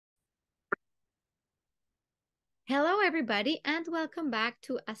Hello, everybody, and welcome back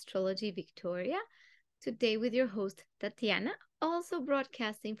to Astrology Victoria. Today, with your host Tatiana, also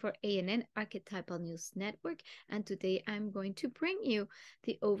broadcasting for ANN Archetypal News Network. And today, I'm going to bring you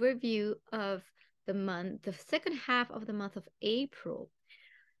the overview of the month, the second half of the month of April.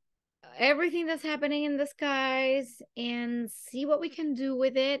 Everything that's happening in the skies and see what we can do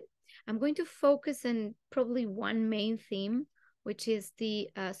with it. I'm going to focus on probably one main theme, which is the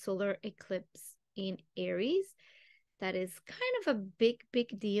solar eclipse in Aries. That is kind of a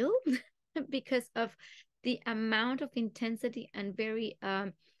big deal because of the amount of intensity and very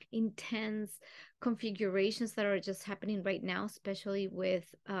intense configurations that are just happening right now, especially with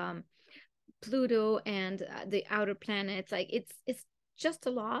Pluto and the outer planets. Like it's just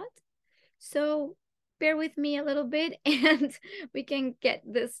a lot. So bear with me a little bit and we can get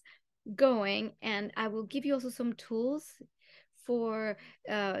this going. And I will give you also some tools for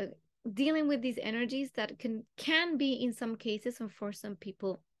dealing with these energies that can be in some cases, and for some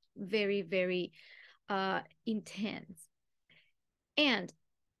people very intense. And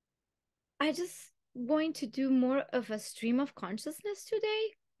I just going to do more of a stream of consciousness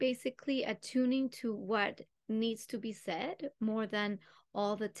today, basically attuning to what needs to be said more than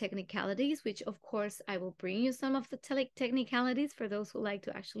all the technicalities, which of course I will bring you some of the technicalities for those who like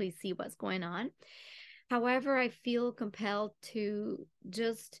to actually see what's going on. However, I feel compelled to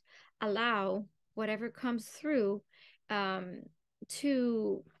just allow whatever comes through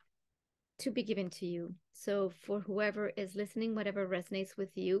to be given to you. So for whoever is listening, whatever resonates with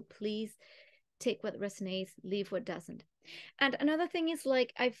you, please take what resonates, leave what doesn't. And another thing is,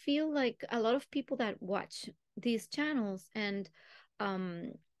 like, I feel like a lot of people that watch these channels and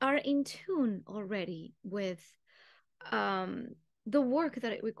are in tune already with the work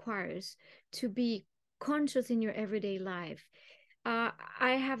that it requires to be conscious in your everyday life.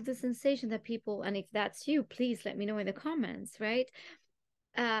 I have the sensation that people, and if that's you, please let me know in the comments, right?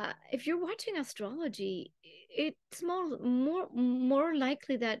 If you're watching astrology, it's more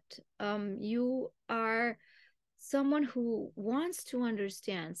likely that you are someone who wants to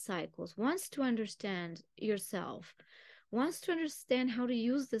understand cycles, wants to understand yourself, wants to understand how to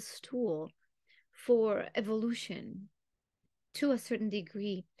use this tool for evolution to a certain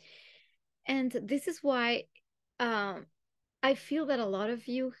degree. And this is why I feel that a lot of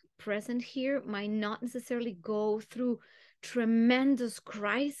you present here might not necessarily go through tremendous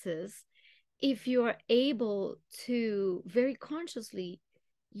crisis if you are able to very consciously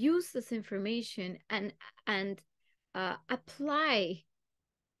use this information and apply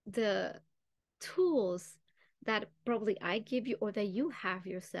the tools that probably I give you or that you have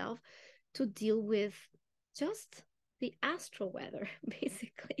yourself to deal with just the astral weather,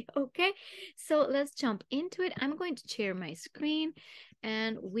 basically. Okay, so let's jump into it. I'm going to share my screen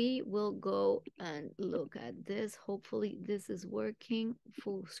and we will go and look at this. Hopefully this is working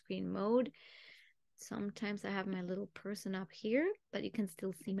full screen mode. Sometimes I have my little person up here, but you can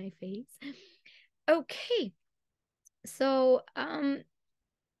still see my face. Okay, so I'm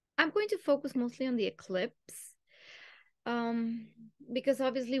going to focus mostly on the eclipse. Because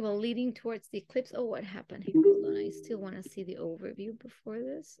obviously we're leading towards the eclipse. Oh, what happened here? Hold on, I still want to see the overview before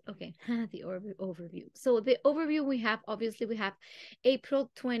this. Okay, the overview. So the overview we have, obviously we have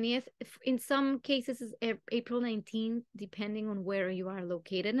April 20th. In some cases is April 19th, depending on where you are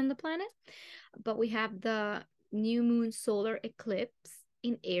located in the planet. But we have the new moon solar eclipse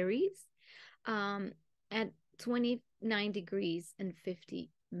in Aries at 29 degrees and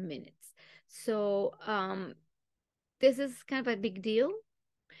 50 minutes. So this is kind of a big deal.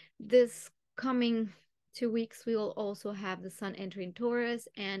 This coming 2 weeks, we will also have the sun entering Taurus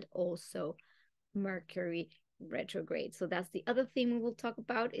and also Mercury retrograde. So that's the other theme we will talk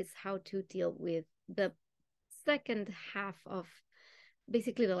about, is how to deal with the second half of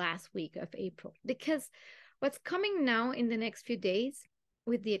basically the last week of April. Because what's coming now in the next few days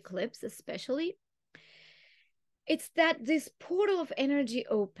with the eclipse especially, it's that this portal of energy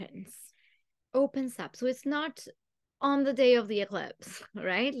opens up. So it's not on the day of the eclipse,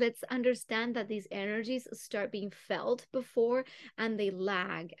 right? Let's understand that these energies start being felt before and they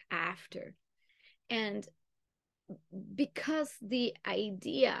lag after. And because the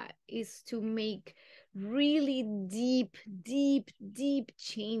idea is to make really deep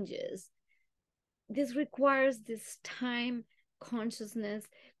changes, this requires this time, consciousness,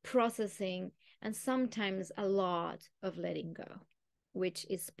 processing, and sometimes a lot of letting go, which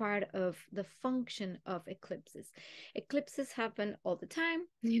is part of the function of eclipses. Eclipses happen all the time,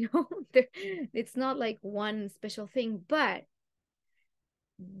 you know, it's not like one special thing, but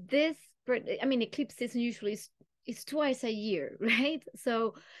this, I mean, eclipse season usually is twice a year, right?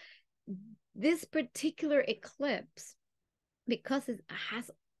 So This particular eclipse, because it has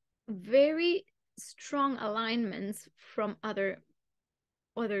very strong alignments from other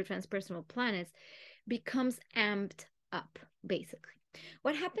transpersonal planets, becomes amped up, basically.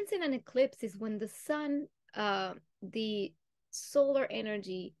 What happens in an eclipse is when the sun, the solar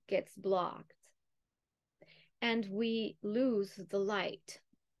energy gets blocked and we lose the light.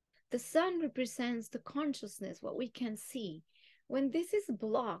 The sun represents the consciousness, what we can see. When this is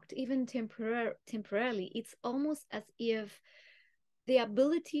blocked, even temporarily, it's almost as if the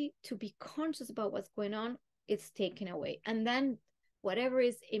ability to be conscious about what's going on is taken away. And then whatever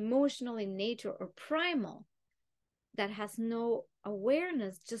is emotional in nature or primal that has no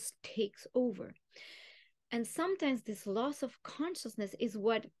awareness just takes over. And sometimes this loss of consciousness is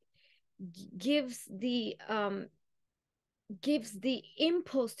what gives the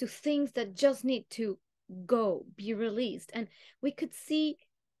impulse to things that just need to be released. And we could see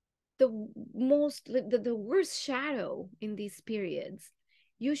the worst shadow in these periods.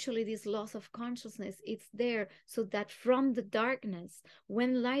 Usually this loss of consciousness, it's there so that from the darkness,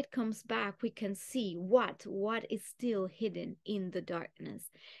 when light comes back, we can see what is still hidden in the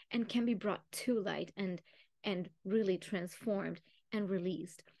darkness and can be brought to light and really transformed and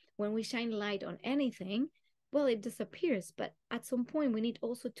released. When we shine light on anything, well, it disappears, but at some point we need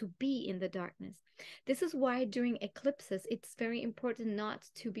also to be in the darkness. This is why during eclipses, it's very important not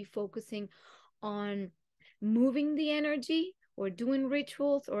to be focusing on moving the energy or doing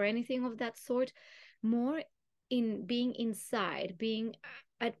rituals or anything of that sort, more in being inside, being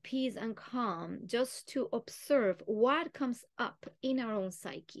at peace and calm, just to observe what comes up in our own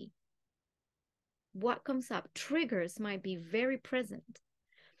psyche. What comes up, triggers might be very present.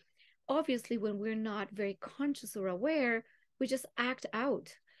 Obviously, when we're not very conscious or aware, we just act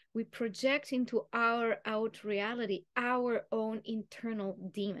out. We project into our out reality our own internal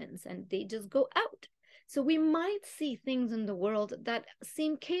demons, and they just go out. So we might see things in the world that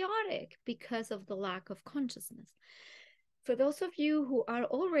seem chaotic because of the lack of consciousness. For those of you who are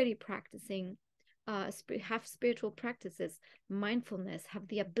already practicing, have spiritual practices, mindfulness, have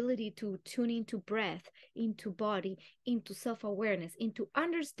the ability to tune into breath, into body, into self-awareness, into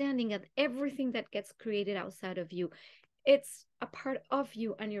understanding that everything that gets created outside of you, it's a part of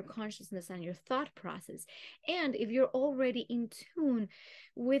you and your consciousness and your thought process. And if you're already in tune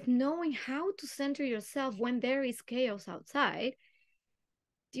with knowing how to center yourself when there is chaos outside,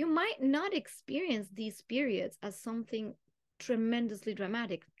 you might not experience these periods as something tremendously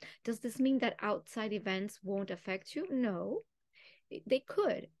dramatic. Does this mean that outside events won't affect you? No, they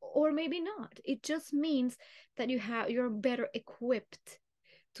could, or maybe not. It just means that you're better equipped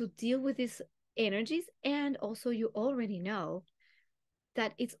to deal with these energies, and also you already know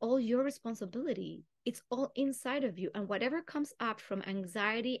that it's all your responsibility. It's all inside of you, and whatever comes up from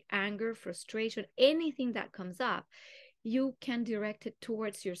anxiety, anger, frustration, anything that comes up, you can direct it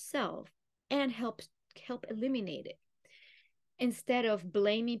towards yourself and help eliminate it, instead of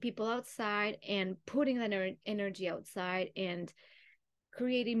blaming people outside and putting that energy outside and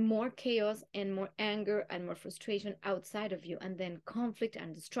creating more chaos and more anger and more frustration outside of you, and then conflict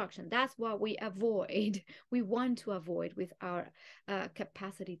and destruction. That's what we avoid. We want to avoid with our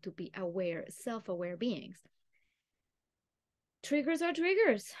capacity to be aware, self-aware beings. Triggers are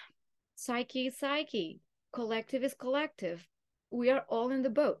triggers. Psyche is psyche. Collective is collective. We are all in the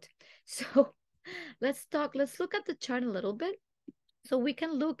boat. So let's look at the chart a little bit, so we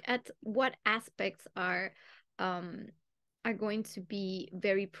can look at what aspects are going to be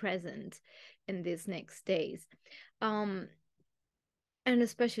very present in these next days. And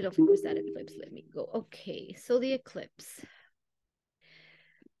especially, of course, that eclipse. Let me go. Okay, so the eclipse.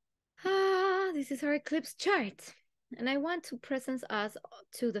 This is our eclipse chart. And I want to present us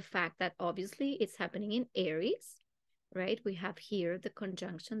to the fact that obviously it's happening in Aries, right? We have here the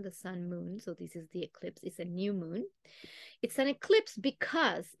conjunction, the sun moon. So this is the eclipse. It's a new moon. It's an eclipse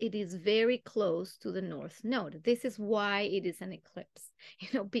because it is very close to the North Node. This is why it is an eclipse,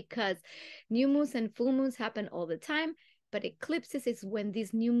 because new moons and full moons happen all the time, but eclipses is when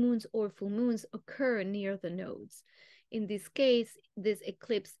these new moons or full moons occur near the nodes. In this case, this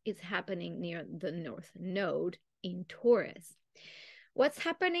eclipse is happening near the North Node in Taurus. What's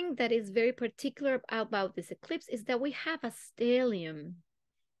happening that is very particular about this eclipse is that we have a stellium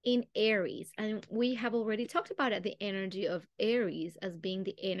in Aries, and we have already talked about it, the energy of Aries as being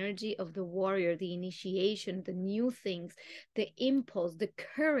the energy of the warrior, the initiation, the new things, the impulse, the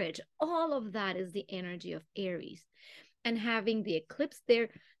courage. All of that is the energy of Aries. And having the eclipse there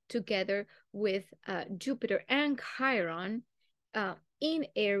together with Jupiter and Chiron in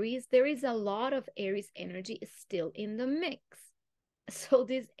Aries, there is a lot of Aries energy still in the mix. So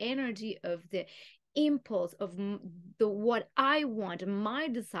this energy of the impulse of the what I want, my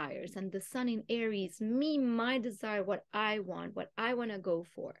desires, and the sun in Aries, me, my desire, what I want to go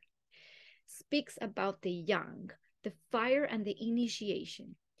for, speaks about the yang, the fire and the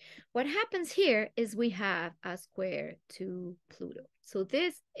initiation. What happens here is we have a square to Pluto. So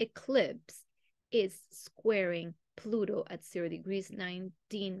this eclipse is squaring Pluto at 0 degrees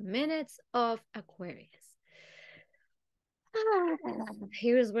 19 minutes of Aquarius.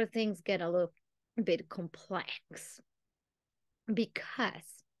 Here's where things get a little bit complex,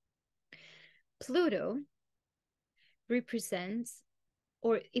 because Pluto represents,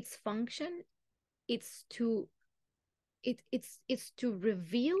 or its function, it's to it's to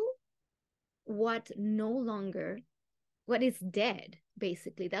reveal what no longer, what is dead,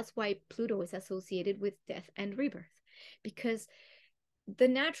 basically. That's why Pluto is associated with death and rebirth, because the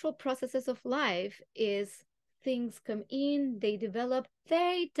natural processes of life is things come in, they develop,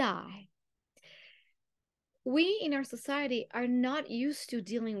 they die. We in our society are not used to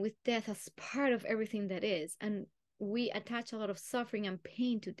dealing with death as part of everything that is, and we attach a lot of suffering and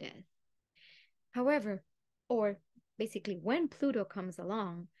pain to death. However, or basically when Pluto comes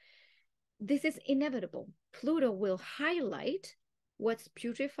along, this is inevitable. Pluto will highlight what's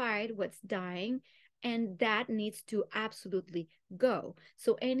putrefied, what's dying, and that needs to absolutely go.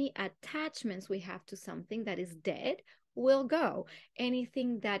 So any attachments we have to something that is dead will go.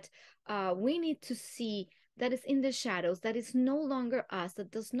 Anything that we need to see that is in the shadows, that is no longer us, that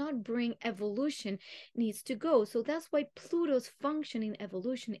does not bring evolution, needs to go. So that's why Pluto's function in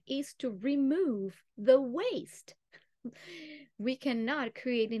evolution is to remove the waste. We cannot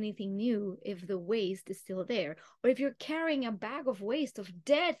create anything new if the waste is still there. Or if you're carrying a bag of waste of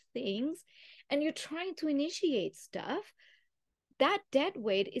dead things and you're trying to initiate stuff, that dead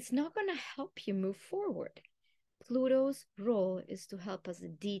weight is not going to help you move forward. Pluto's role is to help us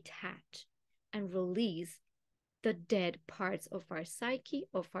detach and release the dead parts of our psyche,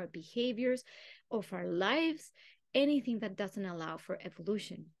 of our behaviors, of our lives, anything that doesn't allow for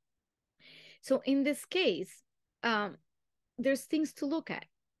evolution. So in this case, there's things to look at.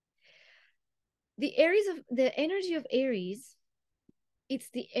 The energy of Aries, it's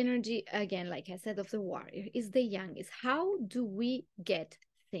the energy, again, like I said, of the warrior, is the yang, is how do we get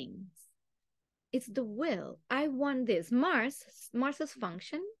things? It's the will. I want this. Mars's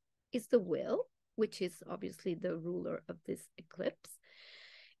function is the will, which is obviously the ruler of this eclipse.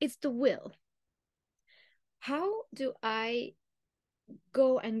 It's the will. How do I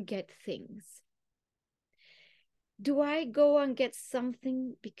go and get things? Do I go and get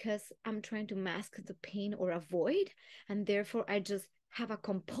something because I'm trying to mask the pain or avoid, and therefore I just have a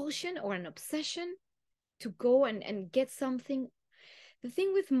compulsion or an obsession to go and get something? The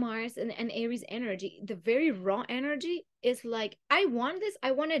thing with Mars and Aries energy, the very raw energy, is like, I want this, I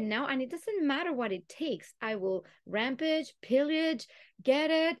want it now, and it doesn't matter what it takes. I will rampage, pillage,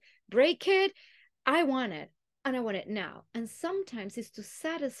 get it, break it. I want it, and I want it now. And sometimes it's to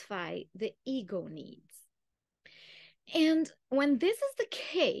satisfy the ego needs. And when this is the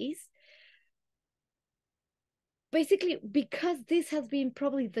case, basically, because this has been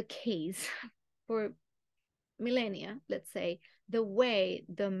probably the case for millennia, let's say, the way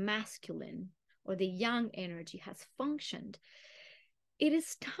the masculine or the yang energy has functioned, it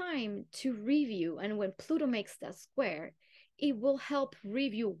is time to review. And when Pluto makes that square, it will help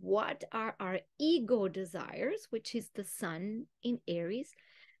review what are our ego desires, which is the sun in Aries,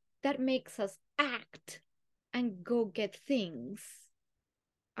 that makes us act and go get things.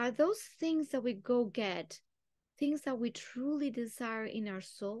 Are those things that we go get things that we truly desire in our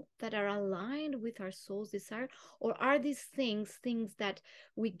soul, that are aligned with our soul's desire? Or are these things that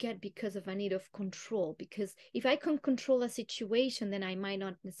we get because of a need of control? Because if I can control a situation, then I might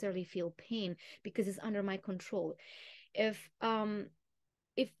not necessarily feel pain because it's under my control. If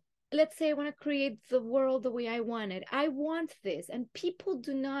let's say I want to create the world the way I want it, I want this, and people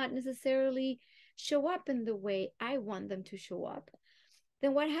do not necessarily show up in the way I want them to show up,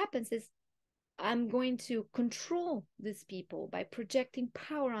 then what happens is I'm going to control these people by projecting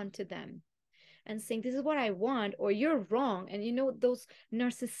power onto them and saying, this is what I want, or you're wrong. And you know, those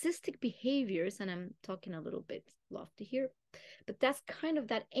narcissistic behaviors, and I'm talking a little bit lofty here, but that's kind of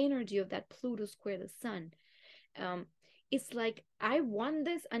that energy of that Pluto square the sun. It's like, I want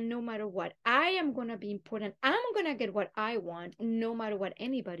this, and no matter what, I am going to be important. I'm going to get what I want, no matter what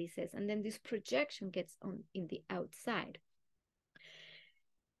anybody says. And then this projection gets on in the outside.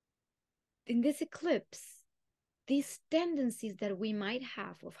 In this eclipse, these tendencies that we might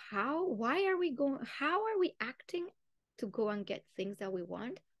have of how are we acting to go and get things that we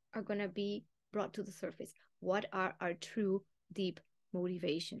want are going to be brought to the surface. What are our true deep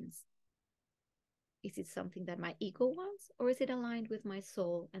motivations? Is it something that my ego wants, or is it aligned with my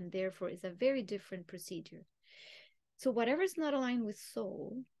soul, and therefore is a very different procedure? So whatever is not aligned with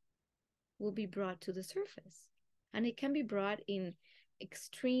soul will be brought to the surface, and it can be brought in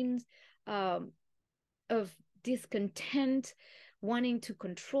extremes of discontent, wanting to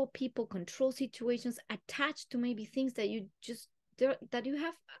control people, control situations, attached to maybe things that you just that you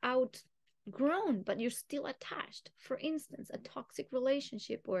have outgrown, but you're still attached. For instance, a toxic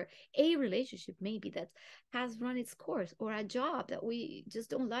relationship, or a relationship maybe that has run its course, or a job that we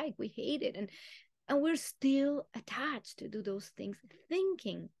just don't like, we hate it, and we're still attached to do those things,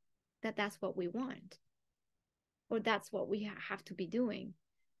 thinking that that's what we want, or that's what we have to be doing.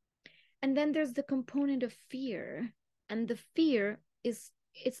 And then there's the component of fear, and the fear is,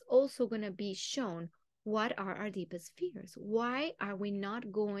 it's also going to be shown what are our deepest fears. Why are we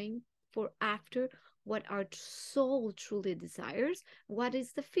not going for after what our soul truly desires? What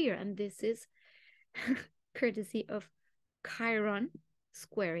is the fear? And this is courtesy of Chiron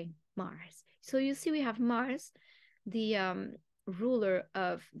squaring Mars. So you see, we have Mars, the ruler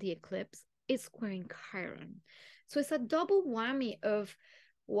of the eclipse, is squaring Chiron. So it's a double whammy of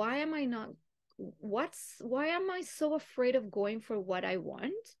why am I so afraid of going for what I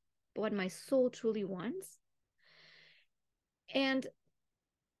want, what my soul truly wants? And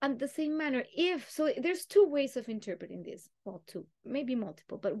the same manner, there's two ways of interpreting this. Well, two, maybe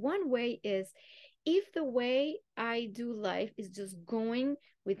multiple, but one way is, if the way I do life is just going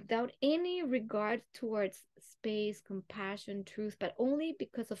without any regard towards space, compassion, truth, but only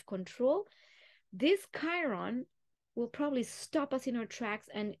because of control, this Chiron will probably stop us in our tracks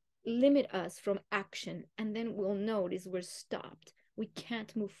and limit us from action. And then we'll notice we're stopped. We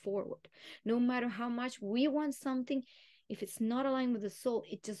can't move forward. No matter how much we want something, if it's not aligned with the soul,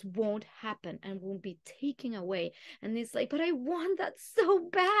 it just won't happen and won't be taken away. And it's like, but I want that so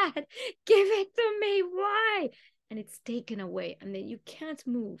bad. Give it to me. Why? And it's taken away. And then you can't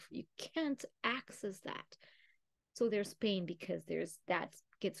move. You can't access that. So there's pain because that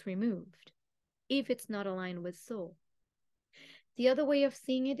gets removed if it's not aligned with soul. The other way of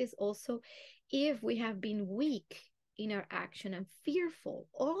seeing it is also, if we have been weak in our action and fearful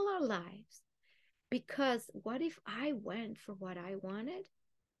all our lives, because what if I went for what I wanted?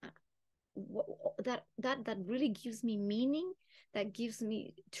 That really gives me meaning, that gives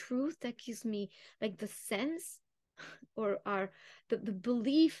me truth, that gives me like the sense, or the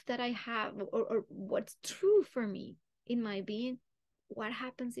belief that I have, or what's true for me in my being. What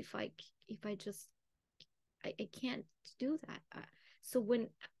happens if I can't do that? So when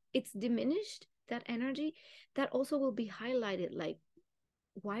it's diminished, that energy, that also will be highlighted, like,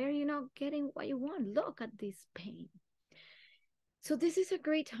 why are you not getting what you want? Look at this pain. So this is a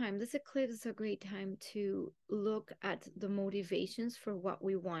great time. This eclipse is a great time to look at the motivations for what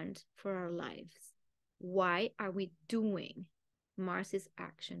we want for our lives. Why are we doing Mars's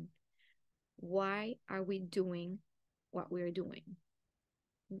action? Why are we doing what we're doing?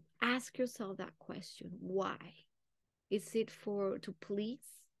 Ask yourself that question. Why? Is it to please?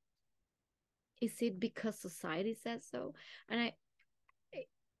 Is it because society says so?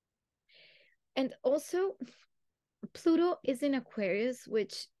 And also, Pluto is in Aquarius,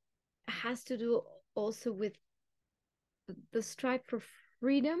 which has to do also with the strive for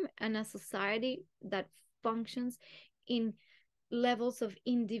freedom and a society that functions in levels of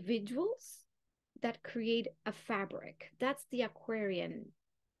individuals that create a fabric. That's the Aquarian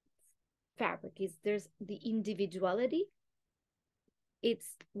fabric. There's the individuality.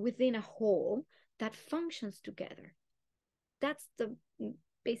 It's within a whole that functions together. That's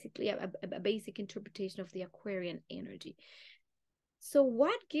basically a basic interpretation of the Aquarian energy. So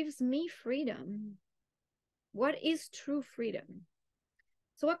what gives me freedom? What is true freedom?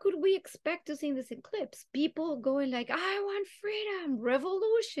 So what could we expect to see in this eclipse? People going like, I want freedom,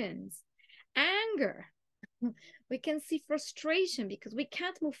 revolutions, anger. We can see frustration because we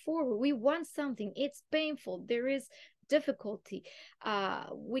can't move forward. We want something. It's painful. There is difficulty.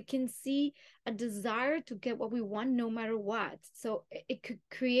 We can see a desire to get what we want no matter what. So it could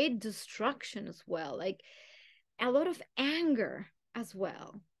create destruction as well, like a lot of anger as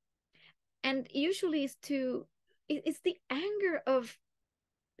well. And usually it's the anger of,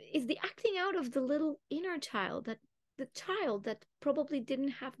 is the acting out of the little inner child, the child that probably didn't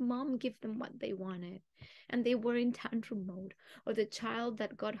have mom give them what they wanted and they were in tantrum mode, or the child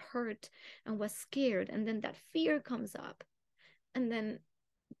that got hurt and was scared, and then that fear comes up, and then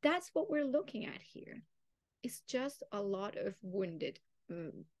that's what we're looking at here. It's just a lot of wounded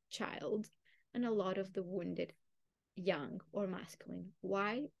child and a lot of the wounded young or masculine.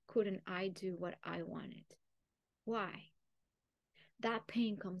 Why couldn't I do what I wanted? Why? that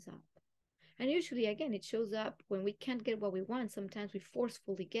pain comes up. And usually, again, it shows up when we can't get what we want. Sometimes we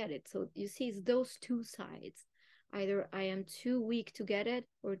forcefully get it. So you see, it's those two sides. Either I am too weak to get it,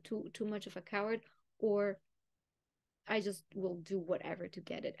 or too much of a coward, or I just will do whatever to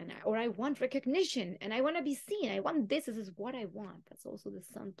get it. Or I want recognition and I want to be seen. I want this. This is what I want. That's also the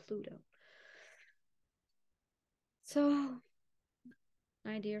Sun Pluto. So,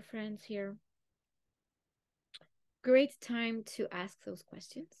 my dear friends here, great time to ask those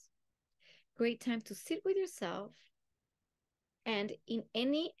questions. Great time to sit with yourself. And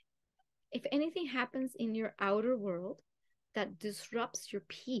if anything happens in your outer world that disrupts your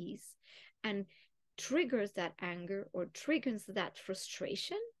peace and triggers that anger or triggers that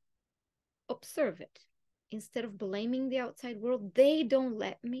frustration, observe it. Instead of blaming the outside world, they don't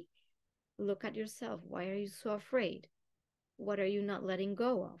let me. Look at yourself. Why are you so afraid? What are you not letting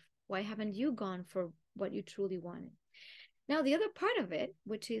go of? Why haven't you gone for what you truly wanted? Now, the other part of it,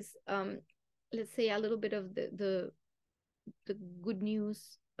 which is, let's say, a little bit of the good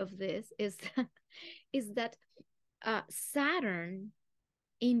news of this, is that Saturn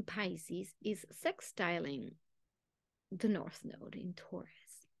in Pisces is sextiling the North Node in Taurus.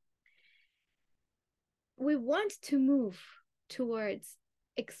 We want to move towards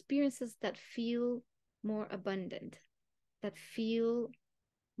experiences that feel more abundant, that feel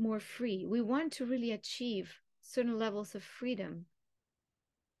more free. We want to really achieve certain levels of freedom.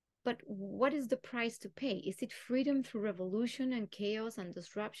 But what is the price to pay? Is it freedom through revolution and chaos and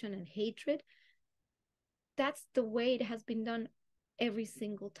disruption and hatred? That's the way it has been done every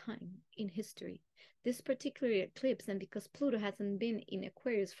single time in history. This particular eclipse, and because Pluto hasn't been in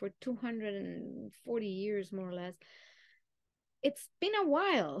Aquarius for 240 years, more or less, it's been a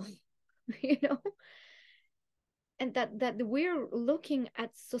while, you know? And that we're looking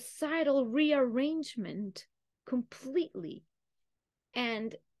at societal rearrangement completely.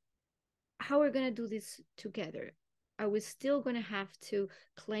 And how we're going to do this together? Are we still going to have to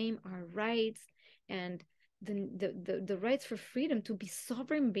claim our rights and the rights for freedom to be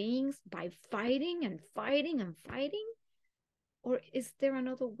sovereign beings by fighting and fighting and fighting? Or is there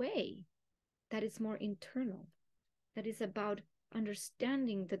another way that is more internal, that is about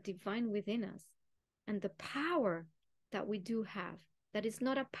understanding the divine within us and the power that we do have, that is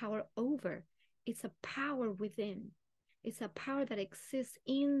not a power over, it's a power within. It's a power that exists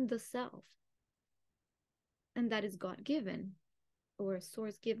in the self. And that is God-given, or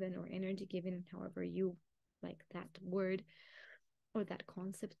source-given, or energy-given, however you like that word or that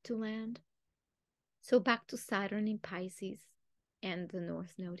concept to land. So back to Saturn in Pisces and the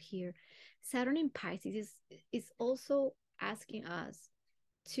North Node here. Saturn in Pisces is also asking us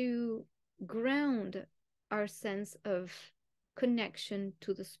to ground our sense of connection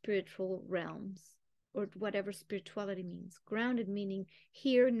to the spiritual realms, or whatever spirituality means. Grounded meaning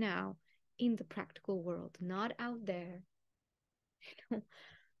here now in the practical world, not out there, you know,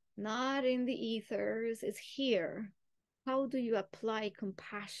 not in the ethers. It's here. How do you apply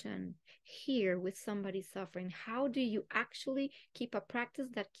compassion here with somebody suffering? How do you actually keep a practice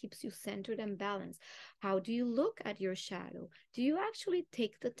that keeps you centered and balanced? How do you look at your shadow? Do you actually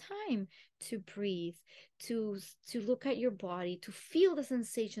take the time to breathe, to look at your body, to feel the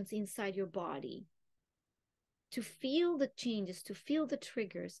sensations inside your body, to feel the changes, to feel the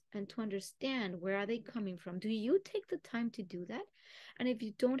triggers, and to understand where are they coming from? Do you take the time to do that? And if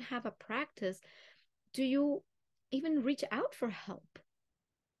you don't have a practice, do you even reach out for help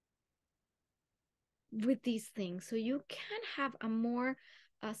with these things so you can have a more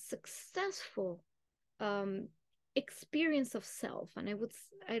successful experience of self? And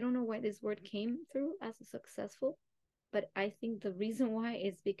I don't know why this word came through as a successful, but I think the reason why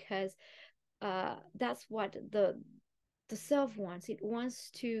is because that's what the self wants. It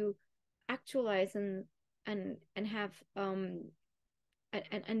wants to actualize and have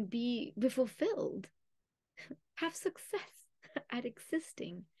and be fulfilled, have success at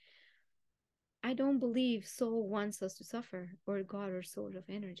existing. I don't believe soul wants us to suffer, or God, or soul of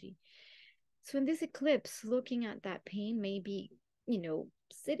energy. So in this eclipse, looking at that pain, maybe,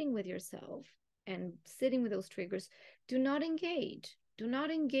 sitting with yourself and sitting with those triggers. Do not engage. Do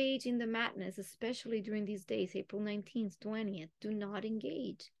not engage in the madness, especially during these days, April 19th, 20th. Do not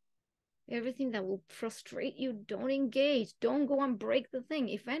engage. Everything that will frustrate you, don't engage. Don't go and break the thing.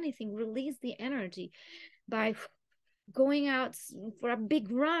 If anything, release the energy by going out for a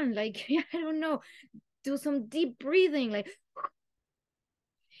big run. Like, I don't know, do some deep breathing. Like,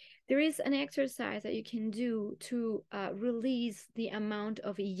 there is an exercise that you can do to release the amount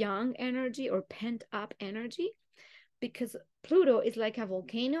of yang energy or pent up energy, because Pluto is like a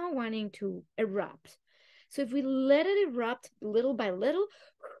volcano wanting to erupt. So if we let it erupt little by little,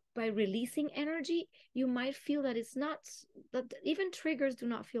 by releasing energy, you might feel that it's not, that even triggers do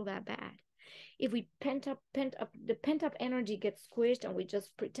not feel that bad. If we the pent up energy gets squished and we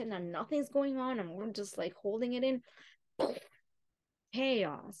just pretend that nothing's going on and we're just like holding it in,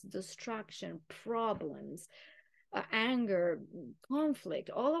 chaos, destruction, problems, anger, conflict,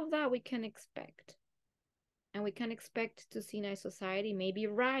 all of that we can expect. And we can expect to see in a society maybe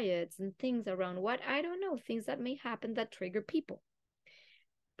riots and things around what, I don't know, things that may happen that trigger people.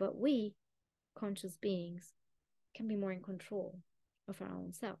 But we, conscious beings, can be more in control of our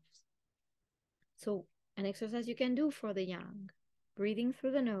own selves. So an exercise you can do for the yang, breathing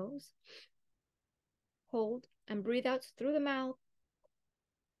through the nose, hold and breathe out through the mouth.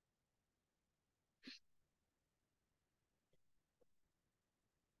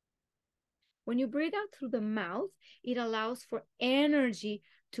 When you breathe out through the mouth, it allows for energy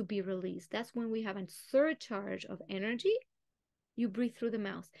to be released. That's when we have a surcharge of energy. You breathe through the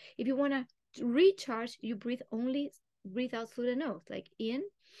mouth. If you want to recharge, you breathe out through the nose, like in,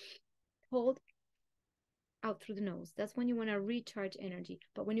 hold, out through the nose. That's when you want to recharge energy.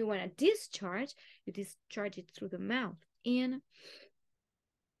 But when you want to discharge, you discharge it through the mouth. In,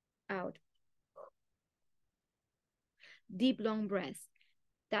 out. Deep, long breaths.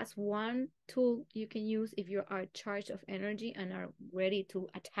 That's one tool you can use if you are charged of energy and are ready to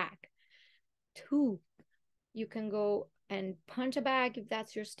attack. 2, you can go and punch a bag if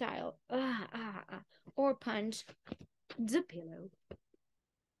that's your style. Or punch the pillow.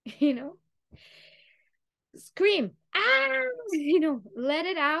 You know? Scream. Let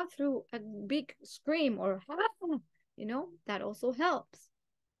it out through a big scream or, that also helps.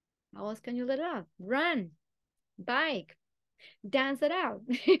 How else can you let it out? Run, bike, dance it out,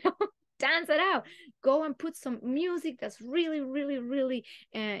 dance it out. Go and put some music that's really, really, really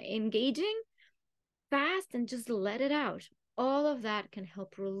engaging, fast, and just let it out. All of that can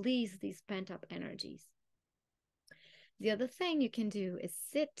help release these pent-up energies. The other thing you can do is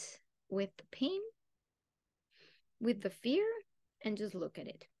sit with the pain, with the fear, and just look at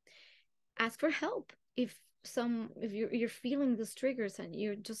it. Ask for help if you're feeling these triggers and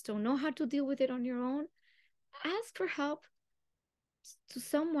you just don't know how to deal with it on your own. Ask for help to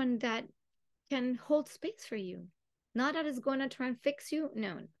someone that can hold space for you. Not that it's going to try and fix you.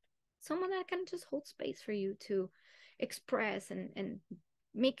 No, someone that can just hold space for you to express and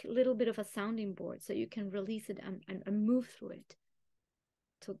make a little bit of a sounding board so you can release it and move through it.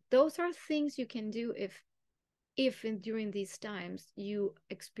 So those are things you can do if during these times you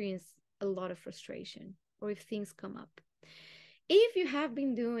experience a lot of frustration or if things come up. If you have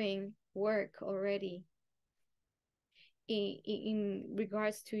been doing work already in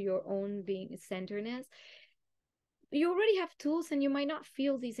regards to your own being centeredness, you already have tools and you might not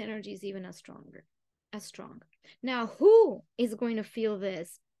feel these energies even as strong. Now, who is going to feel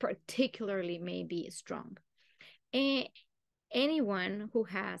this particularly maybe strong? Anyone who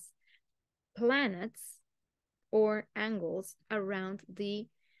has planets or angles around the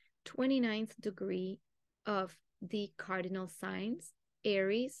 29th degree of the cardinal signs,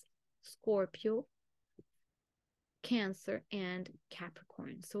 Aries, Scorpio, Cancer, and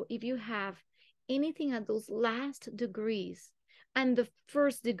Capricorn. So if you have anything at those last degrees and the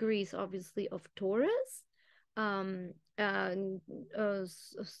first degrees, obviously, of Taurus, cardinal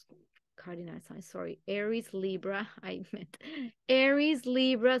signs, sorry, Aries, Libra, I meant Aries,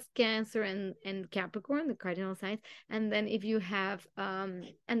 Libra, Cancer, and Capricorn, the cardinal signs. And then if you have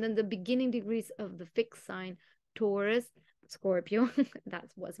and then the beginning degrees of the fixed sign, Taurus, Scorpio, that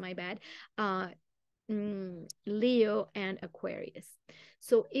was my bad, Leo, and Aquarius.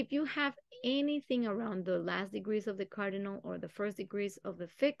 So if you have anything around the last degrees of the cardinal or the first degrees of the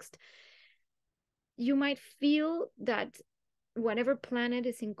fixed, you might feel that whatever planet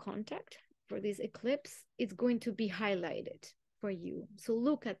is in contact for this eclipse is going to be highlighted for you. So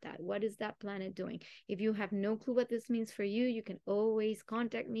look at that. What is that planet doing? If you have no clue what this means for you, you can always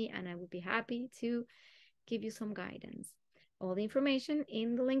contact me and I would be happy to give you some guidance. All the information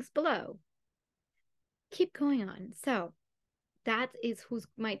in the links below. Keep going on. So that is who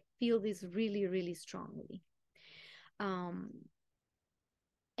might feel this really, really strongly.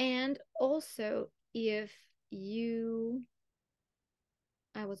 And also if you,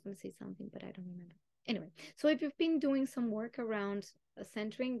 I was going to say something, but I don't remember. Anyway, so if you've been doing some work around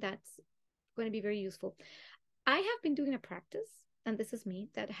centering, that's going to be very useful. I have been doing a practice, and this is me,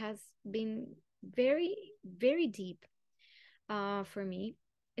 that has been very, very deep for me.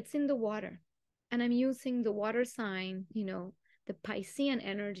 It's in the water, and I'm using the water sign, the Piscean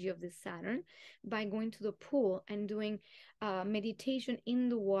energy of this Saturn by going to the pool and doing meditation in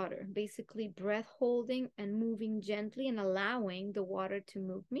the water, basically breath holding and moving gently and allowing the water to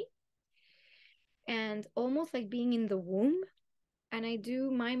move me. And almost like being in the womb. And I do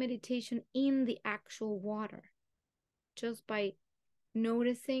my meditation in the actual water, just by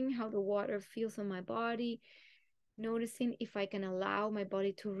noticing how the water feels on my body, noticing if I can allow my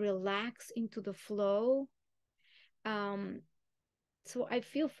body to relax into the flow. So I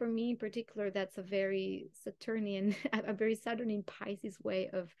feel, for me in particular, that's a very Saturnian, a very Saturn in Pisces way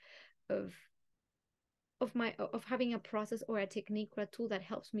of having a process or a technique or a tool that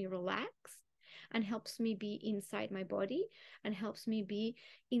helps me relax and helps me be inside my body and helps me be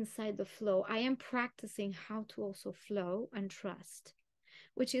inside the flow. I am practicing how to also flow and trust,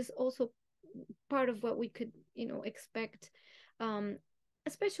 which is also part of what we could, expect,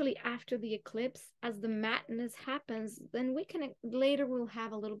 especially after the eclipse. As the madness happens, then later we'll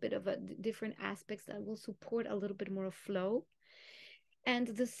have a little bit of a different aspects that will support a little bit more of flow. And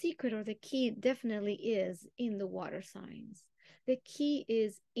the secret or the key definitely is in the water signs. The key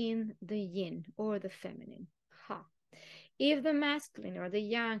is in the yin or the feminine. If the masculine or the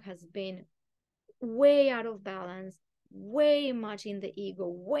yang has been way out of balance, way much in the ego,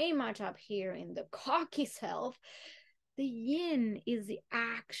 way much up here in the cocky self, the yin is the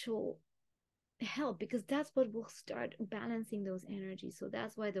actual help, because that's what will start balancing those energies. So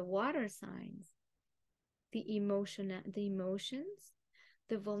that's why the water signs, the emotions,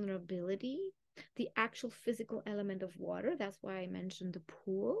 the vulnerability, the actual physical element of water. That's why I mentioned the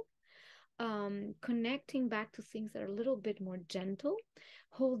pool. Connecting back to things that are a little bit more gentle,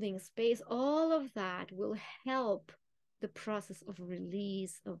 holding space, all of that will help the process of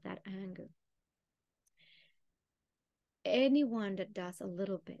release of that anger. Anyone that does a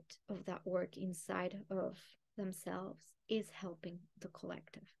little bit of that work inside of themselves is helping the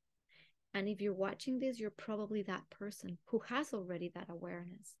collective. And if you're watching this, you're probably that person who has already that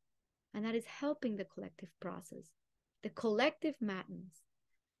awareness, and that is helping the collective process, the collective madness.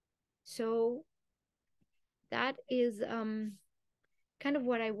 So that is kind of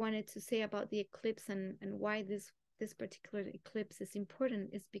what I wanted to say about the eclipse, and why this particular eclipse is important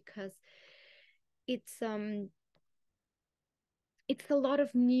is because it's a lot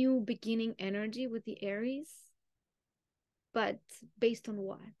of new beginning energy with the Aries, but based on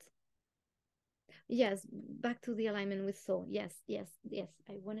what? Yes, back to the alignment with soul. Yes.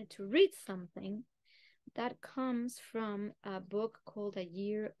 I wanted to read something that comes from a book called A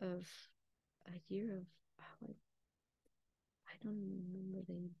Year of I don't remember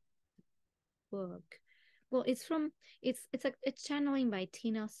the book. Well, it's channeling by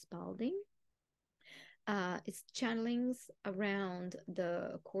Tina Spalding. It's channelings around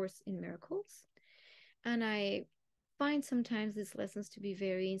the Course in Miracles, and I find sometimes these lessons to be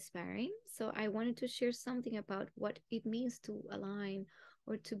very inspiring. So I wanted to share something about what it means to align,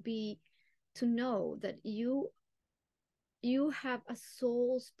 or to know that you have a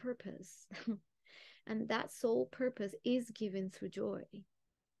soul's purpose. And that soul purpose is given through joy.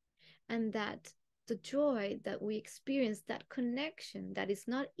 And that the joy that we experience, that connection that is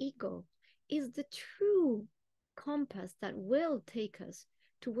not ego, is the true compass that will take us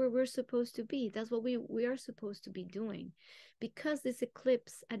to where we're supposed to be. That's what we are supposed to be doing. Because this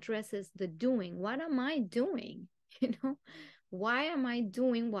eclipse addresses the doing. What am I doing? Why am I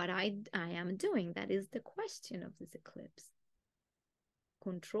doing what I am doing? That is the question of this eclipse.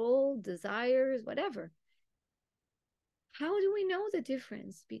 Control, desires, whatever. How do we know the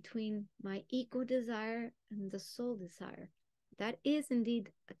difference between my ego desire and the soul desire? That is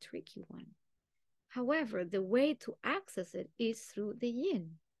indeed a tricky one. However, the way to access it is through the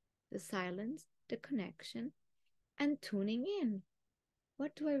yin, the silence, the connection, and tuning in.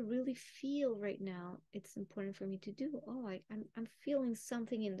 What do I really feel right now? It's important for me to do. I'm feeling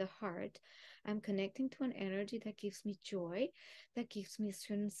something in the heart. I'm connecting to an energy that gives me joy, that gives me a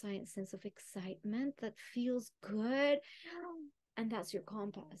certain sense of excitement, that feels good. And that's your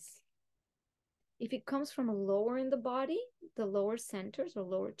compass. If it comes from lower in the body, the lower centers or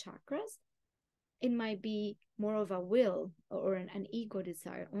lower chakras, it might be more of a will or an ego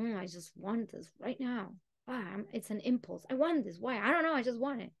desire. I just want this right now. It's an impulse. I want this. Why? I don't know. I just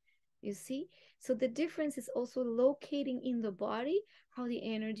want it. You see? So the difference is also locating in the body how the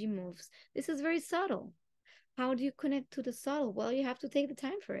energy moves. This is very subtle. How do you connect to the subtle? Well, you have to take the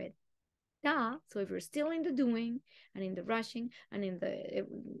time for it. So if you're still in the doing and in the rushing and in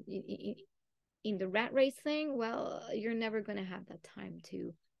the rat race thing, well, you're never going to have that time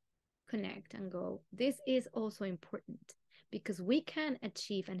to connect and go. This is also important, because we can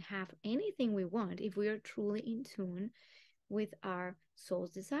achieve and have anything we want if we are truly in tune with our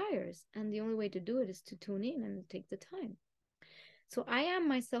soul's desires. And the only way to do it is to tune in and take the time. So I am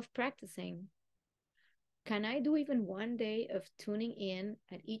myself practicing. Can I do even one day of tuning in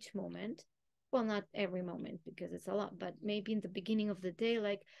at each moment? Well, not every moment because it's a lot, but maybe in the beginning of the day,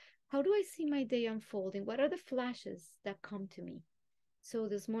 like, how do I see my day unfolding? What are the flashes that come to me? So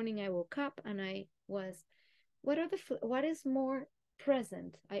this morning I woke up and I was, what is more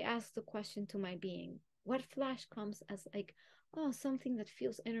present? I asked the question to my being. What flash comes as like, oh, something that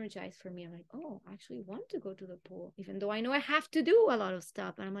feels energized for me? I'm like, oh, I actually want to go to the pool, even though I know I have to do a lot of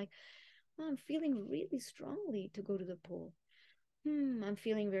stuff. And I'm like, oh, I'm feeling really strongly to go to the pool. I'm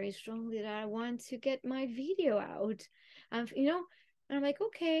feeling very strongly that I want to get my video out. And I'm like,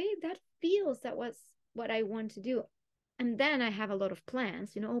 okay, that feels that was what I want to do. And then I have a lot of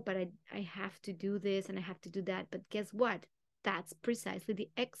plans, but I have to do this and I have to do that. But guess what? That's precisely the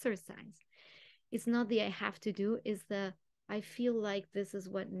exercise. It's not the I have to do, it's the I feel like this is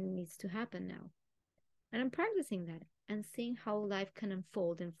what needs to happen now. And I'm practicing that and seeing how life can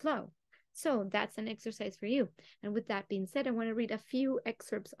unfold and flow. So that's an exercise for you. And with that being said, I want to read a few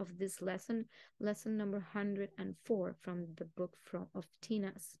excerpts of this lesson number 104 from the book of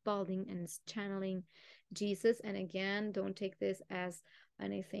Tina Spalding, and it's channeling Jesus. And again, don't take this as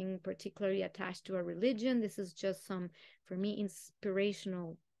anything particularly attached to a religion. This is just some, for me,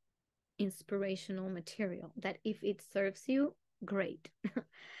 inspirational material that if it serves you, great.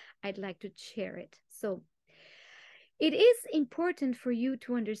 I'd like to share it. So it is important for you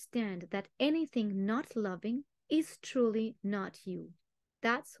to understand that anything not loving is truly not you.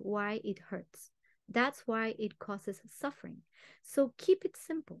 That's why it hurts. That's why it causes suffering. So keep it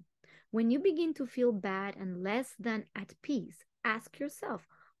simple. When you begin to feel bad and less than at peace, ask yourself,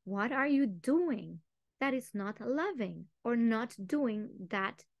 what are you doing that is not loving, or not doing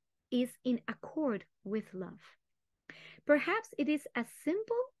that is in accord with love? Perhaps it is as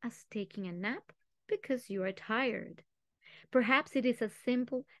simple as taking a nap because you are tired. Perhaps it is as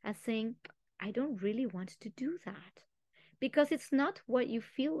simple as saying, I don't really want to do that because it's not what you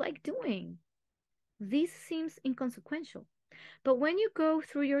feel like doing. This seems inconsequential. But when you go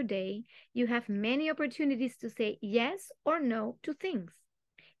through your day, you have many opportunities to say yes or no to things.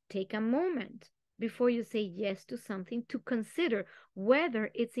 Take a moment before you say yes to something to consider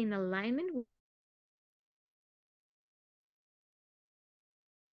whether it's in alignment with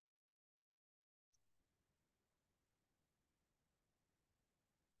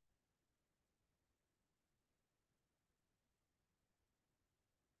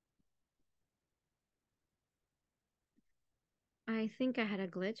I think I had a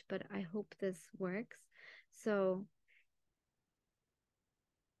glitch, but I hope this works. So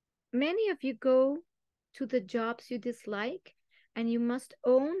many of you go to the jobs you dislike, and you must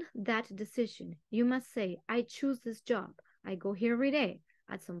own that decision. You must say, I choose this job. I go here every day.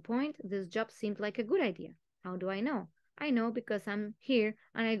 At some point, this job seemed like a good idea. How do I know? I know because I'm here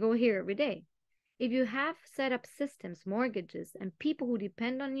and I go here every day. If you have set up systems, mortgages, and people who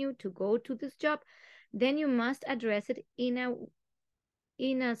depend on you to go to this job, then you must address it in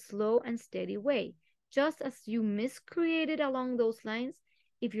a slow and steady way. Just as you miscreated along those lines,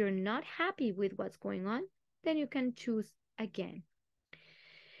 if you're not happy with what's going on, then you can choose again.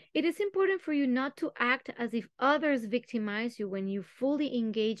 It is important for you not to act as if others victimize you when you fully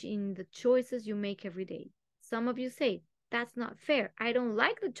engage in the choices you make every day. Some of you say, that's not fair. I don't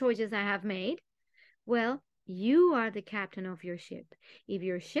like the choices I have made. Well, you are the captain of your ship. If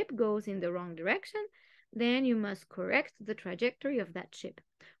your ship goes in the wrong direction, then you must correct the trajectory of that ship.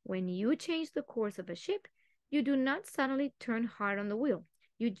 When you change the course of a ship, you do not suddenly turn hard on the wheel.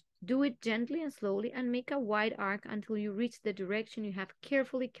 You do it gently and slowly and make a wide arc until you reach the direction you have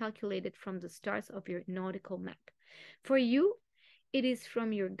carefully calculated from the stars of your nautical map. For you, it is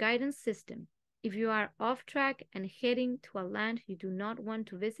from your guidance system. If you are off track and heading to a land you do not want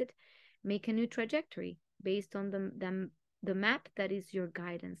to visit, make a new trajectory based on the map that is your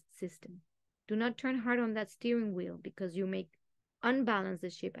guidance system. Do not turn hard on that steering wheel because you may unbalance the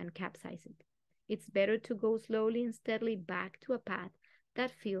ship and capsize it. It's better to go slowly and steadily back to a path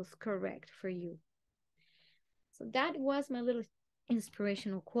that feels correct for you. So that was my little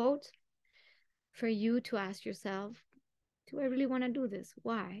inspirational quote for you to ask yourself, do I really want to do this?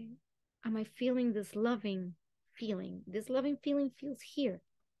 Why? Am I feeling this loving feeling? This loving feeling feels here.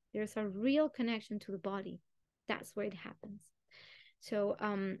 There's a real connection to the body. That's where it happens. So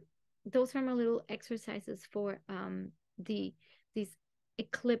those are my little exercises for these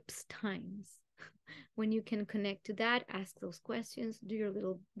eclipse times. When you can connect to that, ask those questions, do your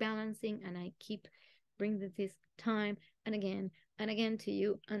little balancing, and I keep bringing this time and again to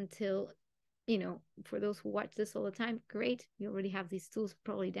you until you know, for those who watch this all the time, great. You already have these tools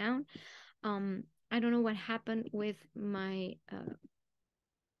probably down. I don't know what happened with my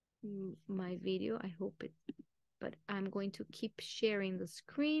my video. I hope it, but I'm going to keep sharing the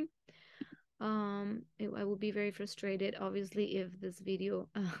screen. I will be very frustrated, obviously, if this video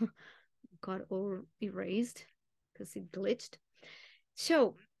got all erased because it glitched.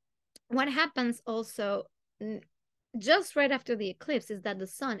 So what happens also just right after the eclipse is that the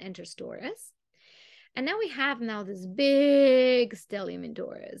sun enters Taurus. And now we have this big stellium in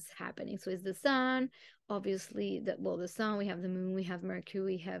Taurus happening. So it's the sun, obviously, the sun, we have the moon, we have Mercury,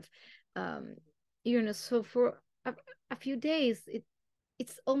 we have Uranus. So for a few days,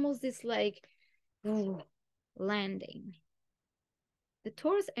 it's almost this like landing. The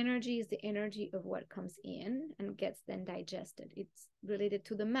Taurus energy is the energy of what comes in and gets then digested. It's related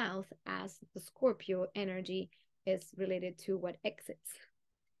to the mouth, as the Scorpio energy is related to what exits.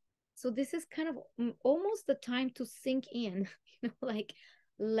 So this is kind of almost the time to sink in, you know, like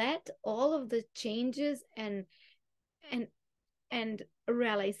let all of the changes and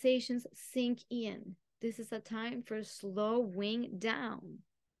realizations sink in. This is a time for slowing down.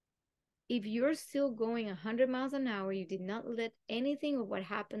 If you're still going 100 miles an hour, you did not let anything of what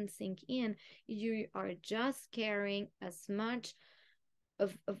happened sink in, you are just carrying as much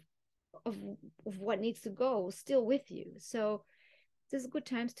of what needs to go still with you. So this is good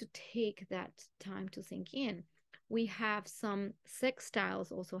times to take that time to sink in. We have some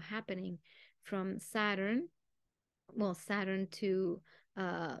sextiles also happening from Saturn. Well, Saturn to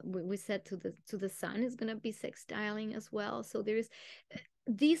we said to the sun is going to be sextiling as well. So there's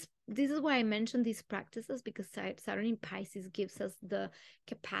this is why I mentioned these practices, because Saturn in Pisces gives us the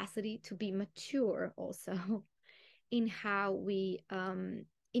capacity to be mature also in how we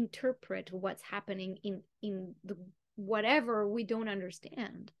interpret what's happening in the whatever we don't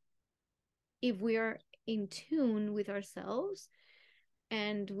understand. If we are in tune with ourselves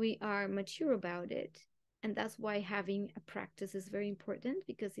and we are mature about it, and that's why having a practice is very important,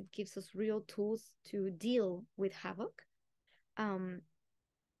 because it gives us real tools to deal with havoc,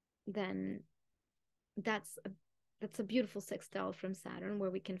 then that's a beautiful sextile from Saturn, where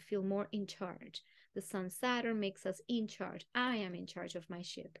we can feel more in charge. The Sun Saturn makes us in charge. I am in charge of my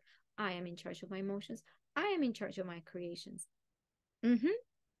ship. I am in charge of my emotions. I am in charge of my creations.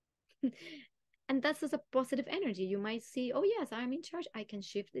 And that's just a positive energy. You might see, oh yes, I'm in charge. I can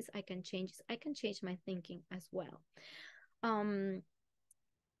shift this. I can change this. I can change my thinking as well.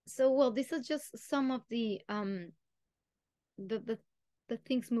 So well, this is just some of the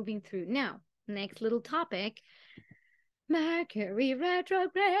things moving through. Now, next little topic, Mercury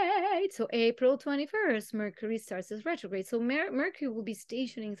retrograde. So April 21st, Mercury starts as retrograde. So Mercury will be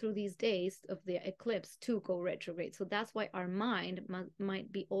stationing through these days of the eclipse to go retrograde. So that's why our mind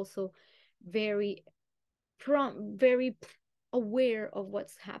might be also very aware of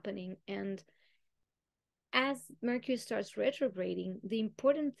what's happening. And as Mercury starts retrograding, the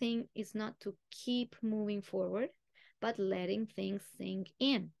important thing is not to keep moving forward, but letting things sink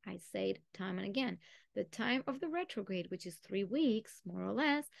in. I say it time and again. The time of the retrograde, which is 3 weeks, more or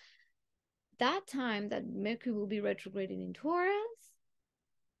less, that time that Mercury will be retrograding in Taurus,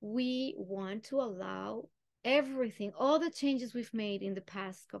 we want to allow everything, all the changes we've made in the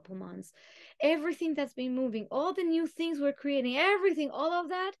past couple months, everything that's been moving, all the new things we're creating, everything, all of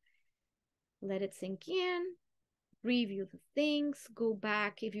that, let it sink in, review the things, go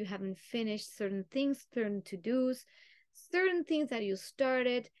back if you haven't finished certain things, certain to-dos, certain things that you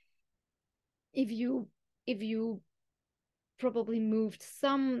started. If you probably moved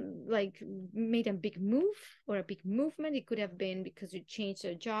some, like made a big move or a big movement, it could have been because you changed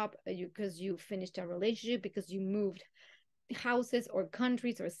a job, because you finished a relationship, because you moved houses or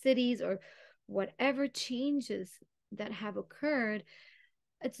countries or cities, or whatever changes that have occurred.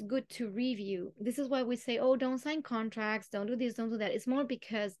 It's good to review. This is why we say, oh, don't sign contracts, don't do this, don't do that. It's more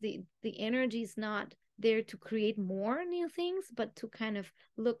because the energy is not there to create more new things, but to kind of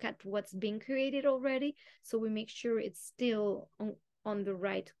look at what's being created already, so we make sure it's still on the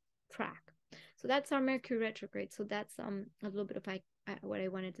right track. So that's our Mercury retrograde. So that's a little bit of what I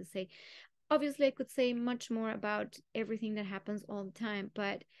wanted to say. Obviously, I could say much more about everything that happens all the time,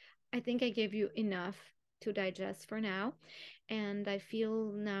 but I think I gave you enough to digest for now. And I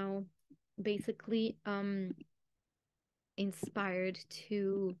feel now basically inspired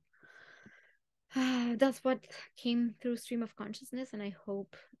to that's what came through stream of consciousness, and I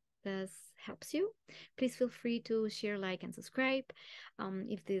hope this helps you. Please feel free to share, like, and subscribe.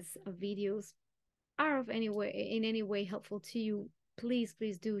 If these videos are of in any way helpful to you, please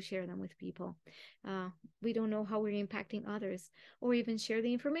do share them with people. We don't know how we're impacting others, or even share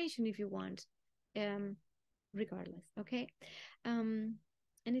the information if you want. regardless. Okay.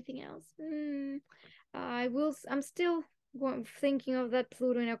 Anything else? I'm still thinking of that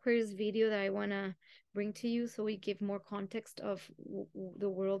Pluto in Aquarius video that I want to bring to you, so we give more context of the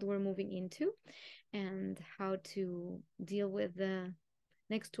world we're moving into and how to deal with the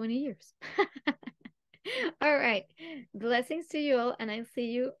next 20 years. All right. Blessings to you all, and I'll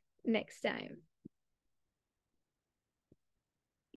see you next time.